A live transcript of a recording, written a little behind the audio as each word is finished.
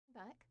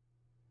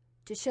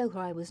To show her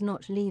I was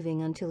not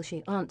leaving until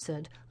she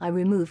answered, I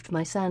removed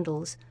my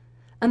sandals.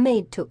 A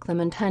maid took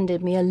them and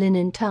handed me a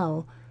linen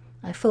towel.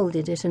 I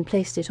folded it and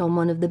placed it on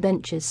one of the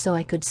benches so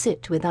I could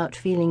sit without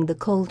feeling the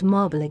cold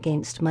marble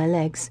against my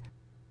legs.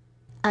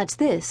 At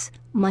this,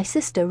 my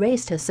sister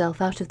raised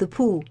herself out of the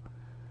pool.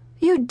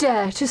 "You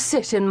dare to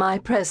sit in my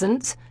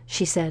presence?"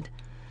 she said.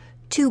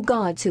 Two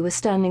guards who were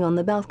standing on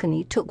the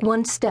balcony took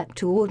one step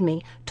toward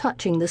me,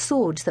 touching the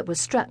swords that were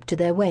strapped to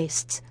their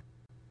waists.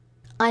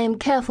 I am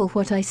careful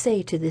what I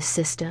say to this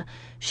sister.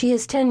 She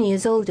is 10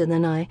 years older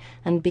than I,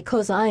 and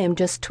because I am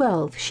just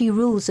 12, she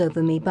rules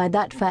over me by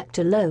that fact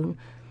alone.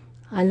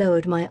 I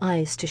lowered my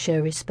eyes to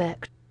show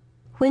respect.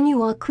 "When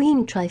you are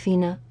queen,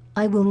 Tryphena,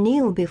 I will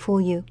kneel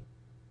before you."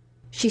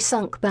 She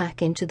sunk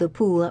back into the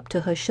pool up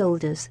to her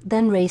shoulders,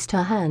 then raised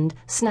her hand,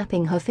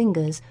 snapping her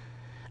fingers.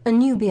 A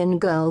Nubian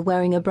girl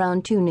wearing a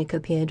brown tunic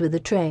appeared with a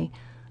tray.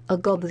 A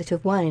goblet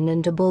of wine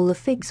and a bowl of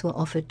figs were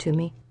offered to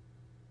me.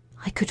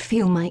 I could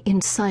feel my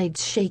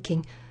insides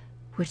shaking.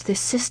 Would this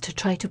sister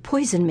try to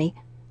poison me?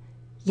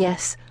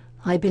 Yes,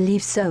 I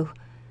believe so.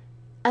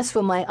 As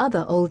for my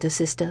other older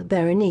sister,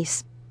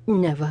 Berenice,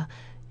 never.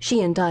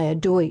 She and I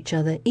adore each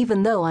other,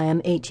 even though I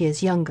am 8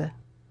 years younger.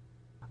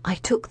 I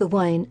took the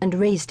wine and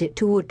raised it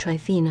toward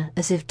Tryphena,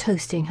 as if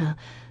toasting her,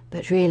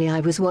 but really I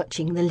was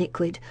watching the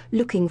liquid,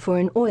 looking for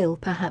an oil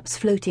perhaps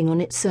floating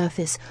on its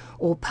surface,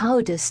 or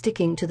powder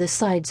sticking to the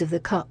sides of the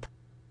cup.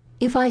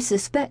 If I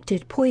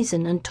suspected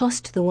poison and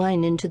tossed the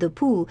wine into the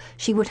pool,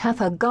 she would have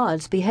her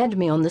guards behead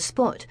me on the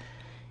spot.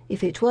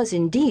 If it was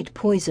indeed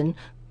poison,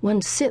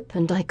 one sip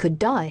and I could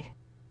die.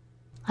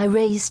 I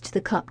raised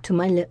the cup to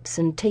my lips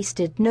and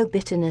tasted no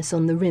bitterness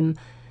on the rim.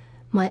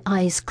 My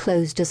eyes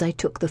closed as I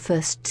took the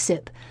first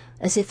sip,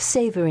 as if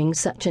savouring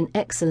such an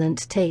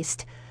excellent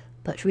taste.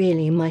 But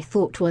really my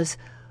thought was,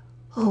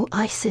 "Oh,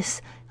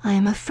 Isis, I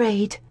am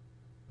afraid."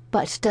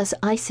 But does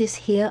Isis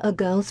hear a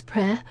girl's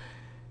prayer?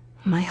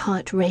 My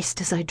heart raced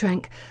as I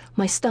drank.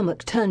 My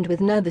stomach turned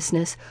with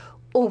nervousness.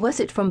 Or was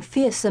it from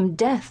fearsome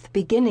death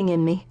beginning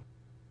in me?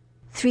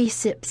 3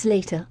 sips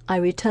later, I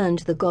returned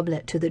the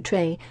goblet to the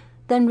tray,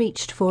 then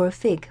reached for a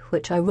fig,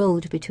 which I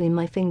rolled between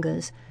my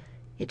fingers.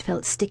 It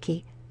felt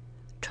sticky.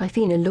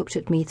 Tryphena looked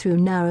at me through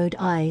narrowed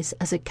eyes,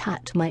 as a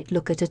cat might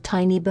look at a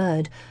tiny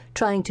bird,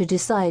 trying to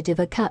decide if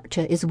a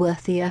capture is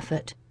worth the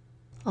effort.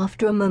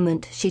 After a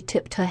moment, she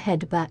tipped her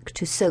head back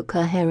to soak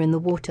her hair in the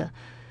water.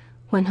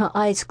 When her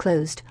eyes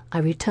closed, I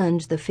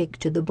returned the fig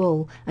to the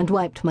bowl and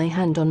wiped my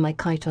hand on my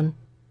chiton.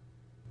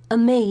 A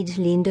maid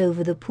leaned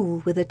over the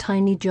pool with a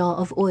tiny jar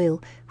of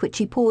oil, which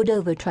she poured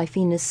over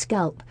Tryphena's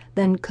scalp,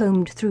 then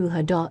combed through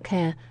her dark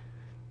hair.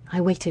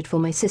 I waited for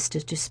my sister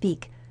to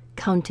speak,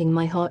 counting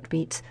my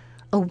heartbeats,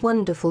 a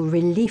wonderful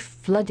relief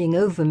flooding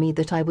over me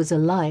that I was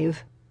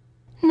alive.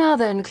 "Now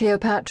then,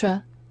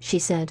 Cleopatra," she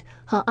said,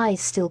 her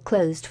eyes still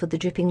closed for the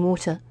dripping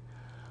water.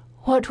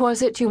 "What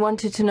was it you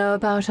wanted to know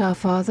about our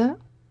father?"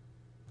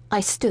 I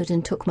stood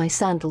and took my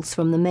sandals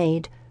from the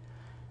maid.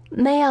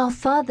 "May our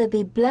father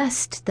be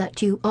blessed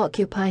that you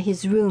occupy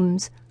his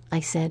rooms,"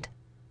 I said.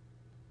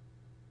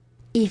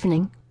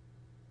 Evening.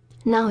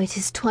 Now it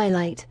is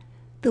twilight.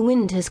 The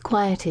wind has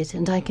quieted,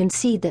 and I can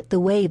see that the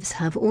waves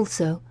have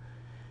also.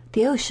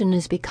 The ocean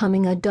is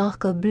becoming a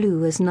darker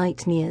blue as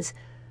night nears.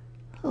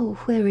 Oh,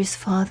 where is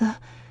father?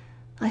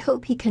 I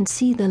hope he can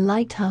see the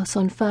lighthouse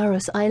on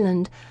Pharos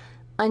Island.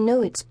 I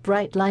know its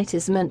bright light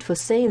is meant for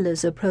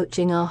sailors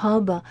approaching our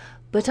harbour,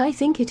 but I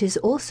think it is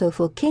also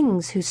for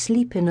kings who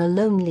sleep in a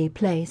lonely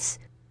place.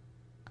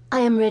 I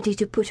am ready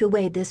to put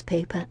away this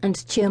paper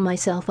and cheer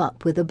myself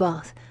up with a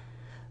bath.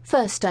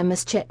 First, I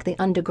must check the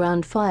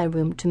underground fire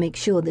room to make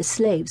sure the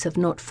slaves have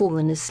not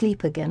fallen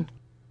asleep again.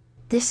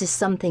 This is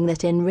something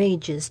that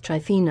enrages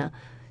Tryphena.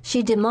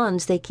 She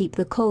demands they keep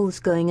the coals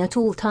going at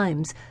all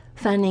times,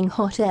 fanning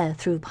hot air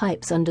through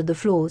pipes under the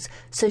floors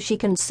so she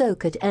can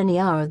soak at any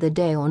hour of the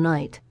day or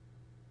night.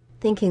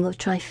 Thinking of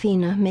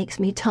Tryphena makes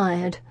me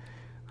tired.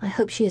 I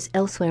hope she is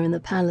elsewhere in the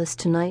palace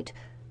tonight,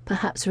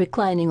 perhaps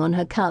reclining on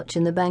her couch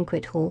in the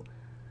banquet hall.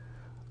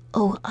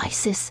 Oh,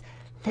 Isis,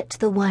 let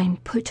the wine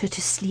put her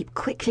to sleep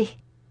quickly.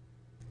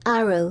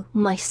 Arrow,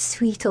 my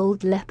sweet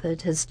old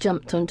leopard, has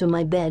jumped onto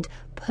my bed,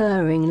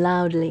 purring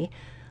loudly.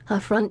 Her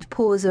front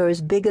paws are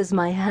as big as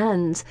my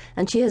hands,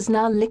 and she is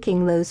now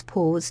licking those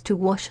paws to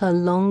wash her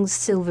long,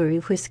 silvery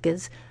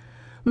whiskers.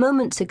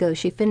 Moments ago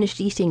she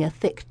finished eating a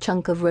thick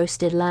chunk of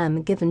roasted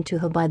lamb given to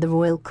her by the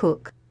royal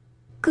cook.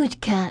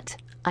 "Good cat,"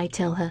 I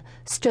tell her,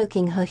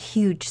 stroking her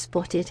huge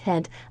spotted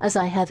head, as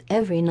I have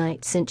every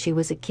night since she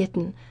was a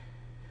kitten.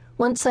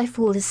 Once I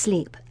fall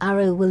asleep,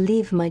 Arrow will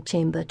leave my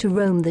chamber to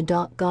roam the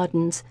dark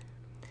gardens.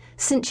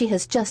 Since she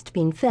has just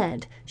been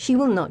fed, she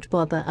will not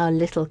bother our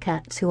little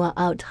cats who are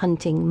out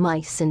hunting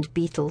mice and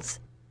beetles.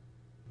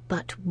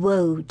 But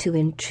woe to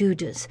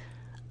intruders!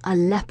 A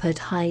leopard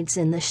hides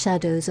in the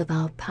shadows of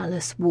our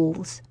palace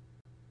walls.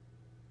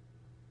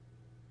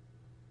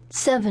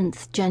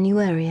 7th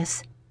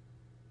Januarius.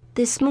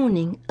 This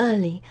morning,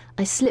 early,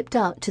 I slipped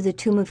out to the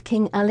tomb of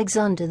King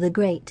Alexander the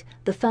Great,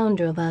 the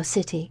founder of our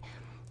city.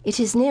 It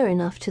is near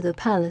enough to the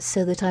palace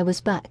so that I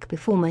was back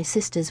before my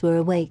sisters were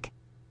awake.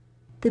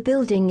 The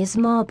building is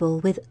marble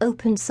with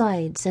open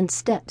sides and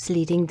steps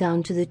leading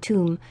down to the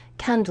tomb,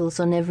 candles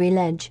on every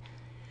ledge.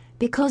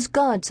 Because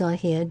guards are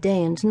here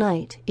day and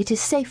night, it is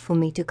safe for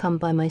me to come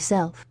by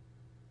myself.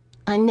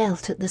 I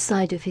knelt at the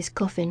side of his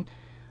coffin.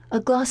 A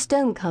glass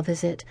dome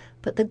covers it,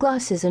 but the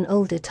glass is an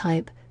older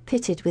type,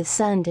 pitted with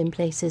sand in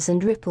places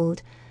and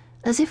rippled,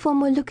 as if one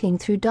were looking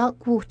through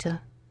dark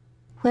water.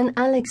 When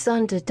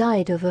Alexander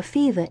died of a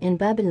fever in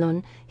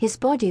Babylon, his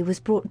body was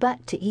brought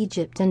back to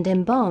Egypt and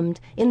embalmed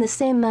in the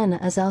same manner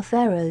as our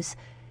pharaohs.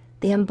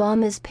 The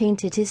embalmers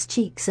painted his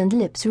cheeks and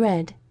lips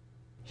red.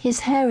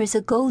 His hair is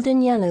a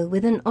golden yellow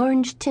with an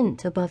orange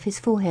tint above his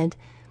forehead.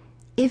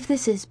 If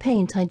this is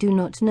paint, I do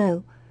not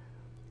know.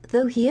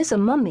 Though he is a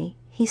mummy,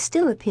 he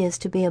still appears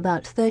to be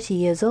about 30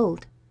 years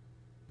old.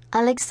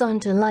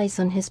 Alexander lies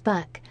on his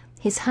back,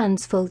 his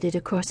hands folded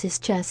across his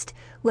chest,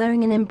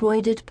 wearing an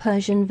embroidered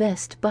Persian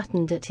vest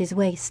buttoned at his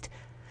waist.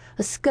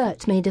 A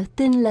skirt made of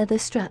thin leather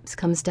straps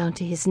comes down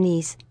to his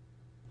knees.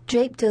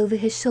 Draped over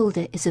his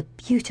shoulder is a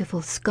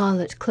beautiful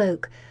scarlet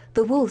cloak,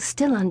 the wool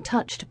still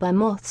untouched by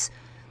moths.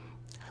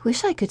 I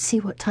wish I could see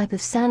what type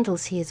of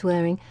sandals he is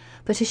wearing,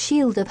 but a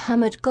shield of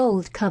hammered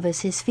gold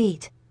covers his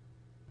feet.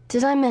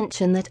 Did I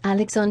mention that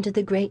Alexander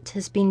the Great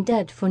has been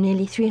dead for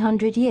nearly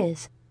 300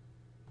 years?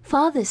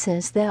 Father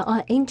says there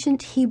are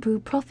ancient Hebrew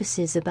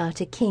prophecies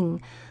about a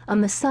king, a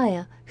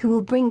Messiah, who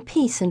will bring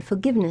peace and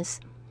forgiveness.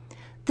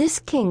 This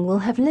king will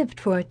have lived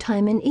for a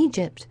time in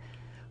Egypt.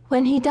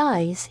 When he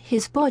dies,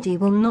 his body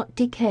will not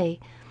decay.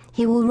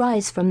 He will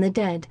rise from the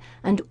dead,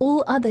 and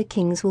all other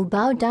kings will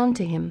bow down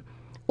to him.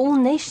 All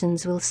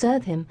nations will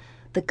serve him.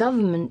 The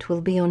government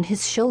will be on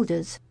his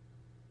shoulders.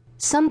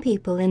 Some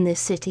people in this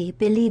city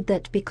believe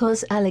that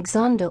because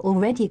Alexander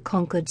already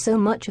conquered so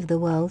much of the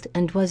world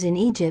and was in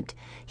Egypt,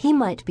 he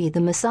might be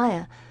the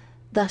Messiah,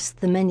 thus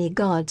the many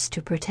guards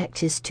to protect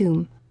his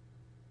tomb.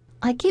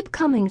 I keep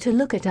coming to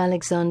look at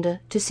Alexander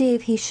to see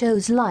if he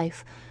shows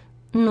life.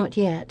 Not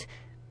yet.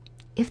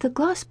 If the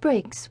glass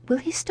breaks, will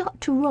he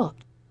start to rot?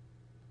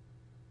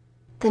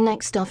 The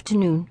next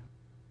afternoon.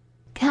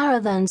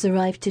 Caravans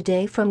arrived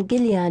today from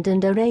Gilead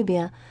and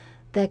Arabia.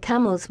 Their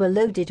camels were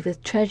loaded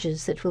with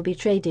treasures that will be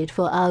traded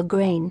for our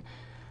grain.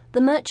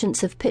 The merchants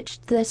have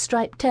pitched their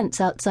striped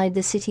tents outside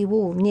the city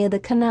wall near the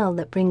canal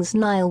that brings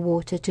Nile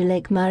water to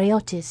Lake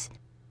Mariotis.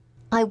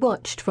 I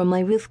watched from my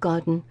roof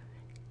garden,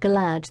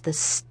 glad the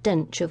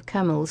stench of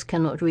camels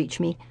cannot reach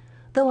me,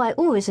 though I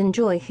always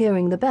enjoy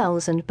hearing the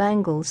bells and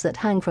bangles that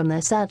hang from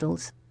their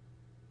saddles.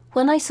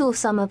 When I saw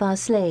some of our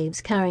slaves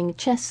carrying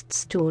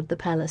chests toward the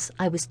palace,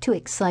 I was too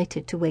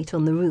excited to wait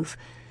on the roof.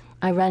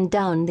 I ran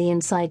down the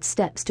inside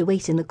steps to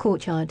wait in the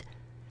courtyard.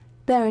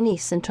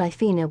 Berenice and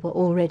Tryphena were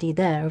already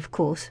there, of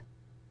course.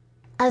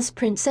 As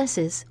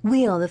princesses,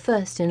 we are the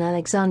first in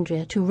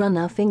Alexandria to run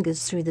our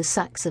fingers through the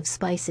sacks of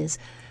spices,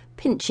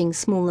 pinching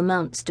small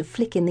amounts to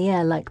flick in the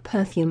air like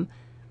perfume.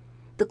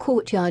 The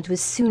courtyard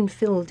was soon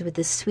filled with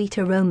the sweet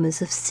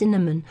aromas of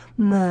cinnamon,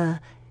 myrrh,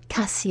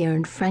 cassia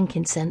and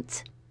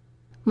frankincense.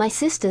 My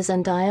sisters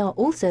and I are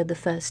also the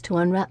first to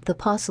unwrap the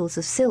parcels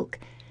of silk.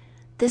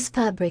 This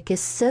fabric is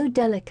so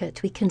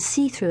delicate we can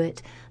see through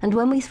it, and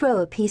when we throw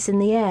a piece in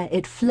the air,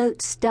 it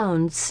floats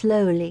down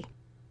slowly.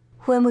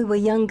 When we were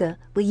younger,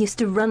 we used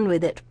to run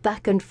with it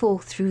back and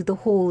forth through the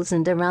halls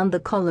and around the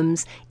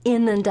columns,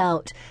 in and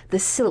out, the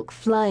silk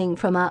flying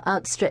from our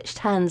outstretched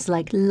hands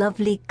like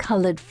lovely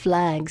coloured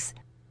flags.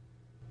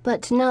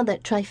 But now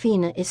that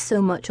Tryphena is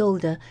so much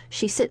older,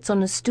 she sits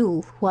on a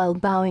stool while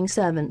bowing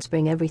servants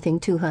bring everything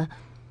to her.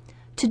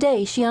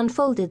 Today she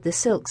unfolded the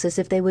silks as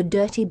if they were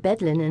dirty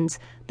bed linens,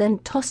 then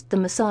tossed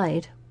them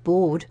aside,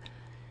 bored.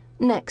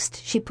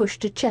 Next she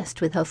pushed a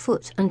chest with her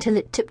foot until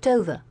it tipped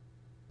over.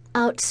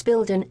 Out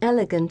spilled an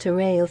elegant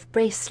array of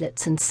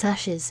bracelets and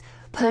sashes,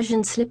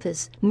 Persian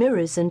slippers,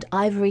 mirrors and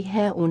ivory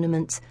hair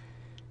ornaments.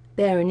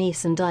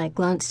 Berenice and I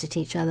glanced at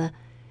each other.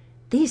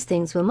 These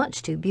things were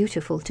much too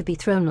beautiful to be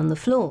thrown on the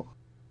floor.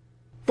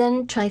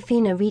 Then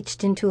Tryphena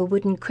reached into a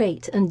wooden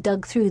crate and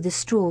dug through the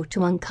straw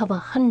to uncover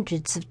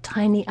hundreds of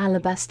tiny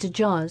alabaster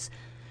jars.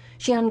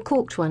 She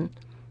uncorked one.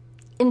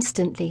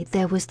 Instantly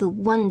there was the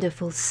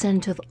wonderful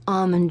scent of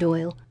almond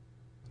oil.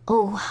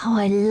 Oh, how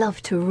I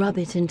love to rub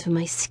it into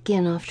my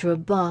skin after a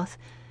bath.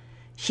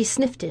 She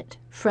sniffed it,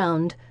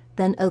 frowned,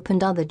 then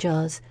opened other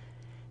jars.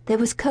 There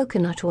was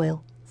coconut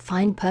oil,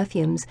 fine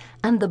perfumes,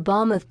 and the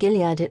balm of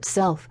Gilead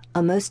itself,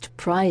 a most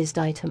prized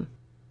item.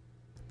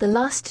 The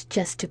last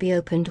chest to be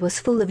opened was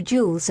full of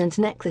jewels and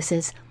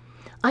necklaces.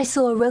 I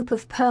saw a rope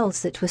of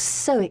pearls that was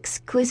so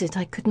exquisite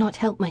I could not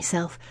help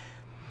myself.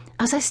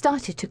 As I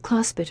started to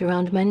clasp it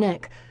around my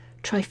neck,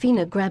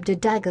 Tryphena grabbed a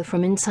dagger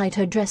from inside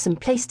her dress and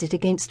placed it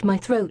against my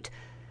throat.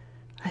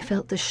 I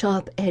felt the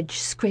sharp edge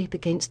scrape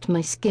against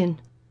my skin.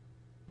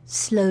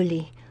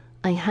 Slowly,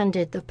 I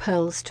handed the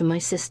pearls to my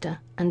sister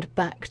and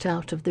backed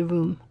out of the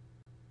room.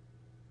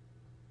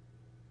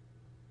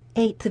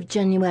 8th of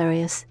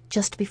Januarius,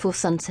 just before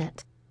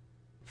sunset.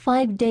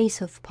 5 days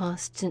have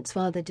passed since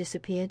Father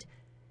disappeared.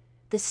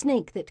 The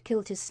snake that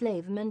killed his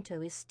slave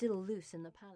Mento is still loose in the palace.